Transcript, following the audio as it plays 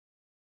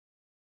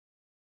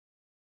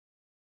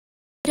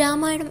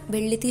രാമായണം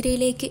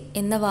വെള്ളിത്തിരയിലേക്ക്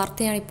എന്ന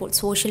വാർത്തയാണിപ്പോൾ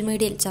സോഷ്യൽ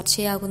മീഡിയയിൽ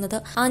ചർച്ചയാകുന്നത്.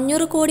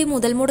 500 കോടി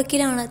മുതൽ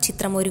മുടക്കിലാണ്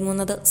ചിത്രം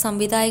ഒരുങ്ങുന്നത്.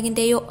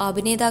 സംവിധായകന്റെയോ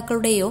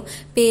അഭിനേതാക്കളുടെയോ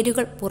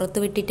പേരുകൾ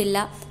പുറത്തുവിട്ടിട്ടില്ല.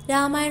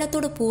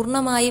 രാമായണത്തോട്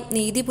പൂർണ്ണമായും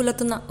നീതി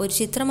പുലർത്തുന്ന ഒരു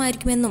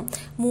ചിത്രമായിരിക്കുമെന്നും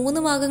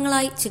 3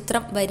 ഭാഗങ്ങളായി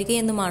ചിത്രം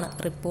വരികയെന്നുമാണ്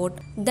റിപ്പോർട്ട്.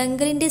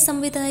 ദംഗലിന്റെ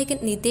സംവിധായകൻ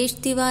നിതേഷ്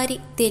തിവാരി,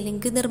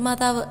 തെലുങ്ക്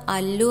നിർമ്മാതാവ്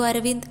അല്ലു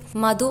അരവിന്ദ്,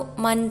 മധു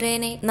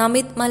മൻറേനെ,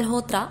 നമിത്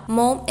മൽഹോത്ര,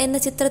 മോം എന്ന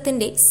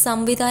ചിത്രത്തിന്റെ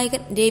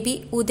സംവിധായകൻ രവി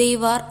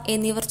ഉദയ്വാർ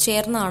എന്നിവർ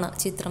ചേർന്നാണ്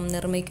ചിത്രം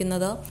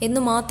നിർമ്മിക്കുന്നത്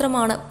എന്നു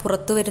മാത്രമാണ്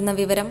പുറത്തുവരുന്ന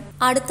വിവരം.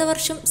 അടുത്ത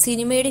വർഷം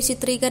സിനിമയുടെ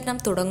ചിത്രീകരണം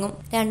തുടങ്ങും.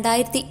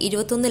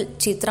 2021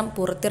 ചിത്രം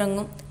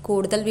പുറത്തിറങ്ങും.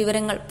 കൂടുതൽ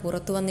വിവരങ്ങൾ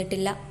പുറത്തു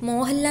വന്നിട്ടില്ല.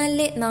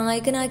 മോഹൻലാലിനെ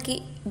നായകനാക്കി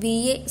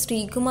VA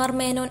ശ്രീകുമാർ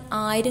മേനോൻ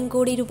 1000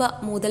 കോടി രൂപ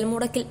മുതൽ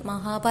മുടക്കിൽ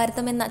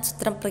മഹാഭാരതം എന്ന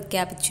ചിത്രം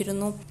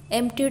പ്രഖ്യാപിച്ചിരുന്നു.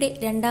 MTയുടെ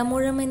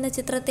രണ്ടാമൂഴം എന്ന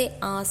ചിത്രത്തെ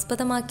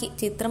ആസ്പദമാക്കി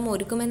ചിത്രം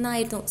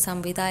ഒരുക്കുമെന്നായിരുന്നു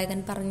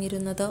സംവിധായകൻ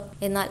പറഞ്ഞിരുന്നത്.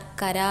 എന്നാൽ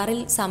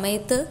കരാറിൽ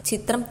സമയത്ത്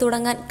ചിത്രം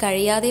തുടങ്ങാൻ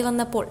കഴിയാതെ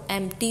വന്നപ്പോൾ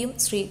MTയും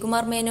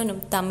ശ്രീകുമാർ മേനോനും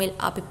തമ്മിൽ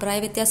അഭിപ്രായ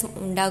വ്യത്യാസം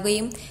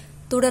ഉണ്ടാകുകയും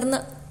തുടർന്ന്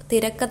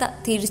തിരക്കഥ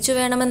തിരിച്ചു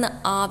വേണമെന്ന്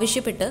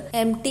ആവശ്യപ്പെട്ട്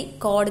MT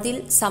കോടതിയിൽ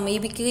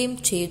സമീപിക്കുകയും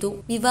ചെയ്തു.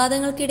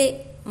 വിവാദങ്ങൾക്കിടെ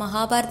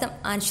മഹാഭാരതം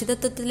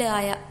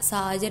അനിശ്ചിതത്വത്തിലായ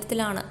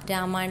സാഹചര്യത്തിലാണ്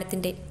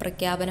രാമായണത്തിന്റെ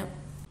പ്രഖ്യാപനം.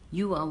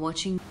 You're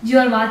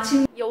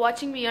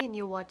watching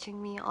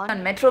me on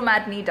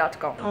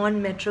metromatinee.com. On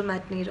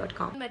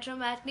metromatinee.com.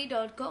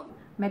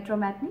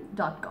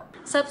 metromatinee.com.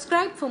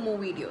 Subscribe for more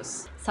videos.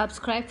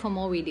 Subscribe for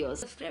more videos.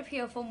 Subscribe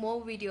here for more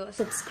videos.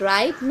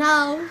 Subscribe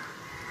now.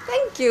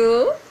 Thank you.